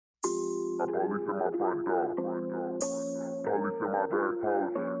Police in my front door. Police in my back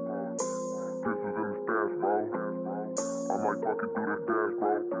post. Pistols in the stash, bro. I might fucking do this dash,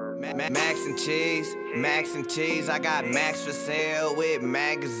 bro. Max and cheese. I got Max for sale with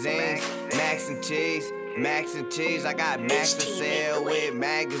magazines. Max and cheese. I got Max for sale with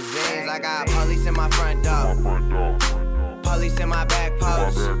magazines. I got police in my front door. Police in my back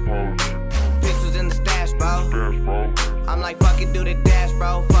post. Pistols in the stash, bro. I'm like, fuck it, do the dash,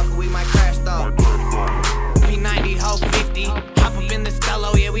 bro. Fuck it, we might crash though. P90, ho 50. Hop up in the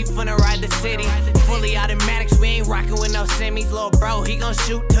Stelo, yeah, we finna ride the city. Fully automatics, we ain't rockin' with no semis. Lil' bro, he gon'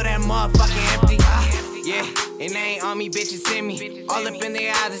 shoot till that motherfucking empty. Yeah, and they ain't on me, bitches in me. All up in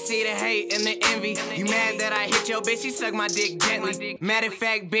their eyes, I see the hate and the envy. You mad that I hit your bitch? She suck my dick gently. Matter of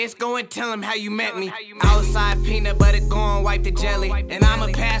fact, bitch, go and tell him how you met me. Outside peanut butter, go and wipe the jelly. And I'ma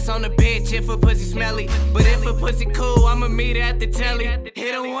pass on the bitch if her pussy smelly. But if her pussy cool, I'ma meet her at the telly.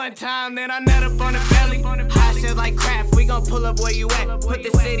 Hit her one time, then I nut up on the belly. Hot shit like craft, we gon' pull up where you at. Put the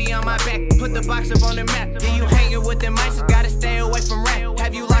city on my back, put the box up on the map. Yeah, you hanging with them mice, you gotta stay away from rap.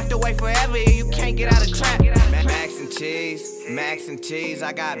 Have you locked away forever, yeah, you can't get out of trap. Max and cheese,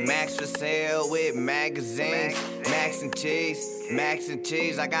 I got Max for sale with magazines. Max and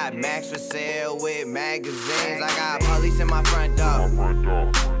cheese, I got Max for sale with magazines. I got police in my front door,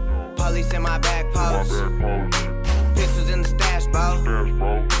 police in my back post, pistols in the stash, bro.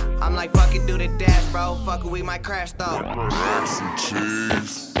 I'm like, fuck it, do the dash, bro. Fuck it, we might crash though. Max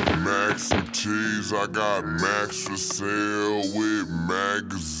and cheese, I got Max for sale with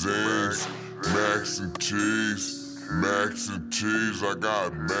magazines. Max and cheese, I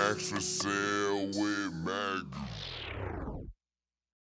got Max for sale with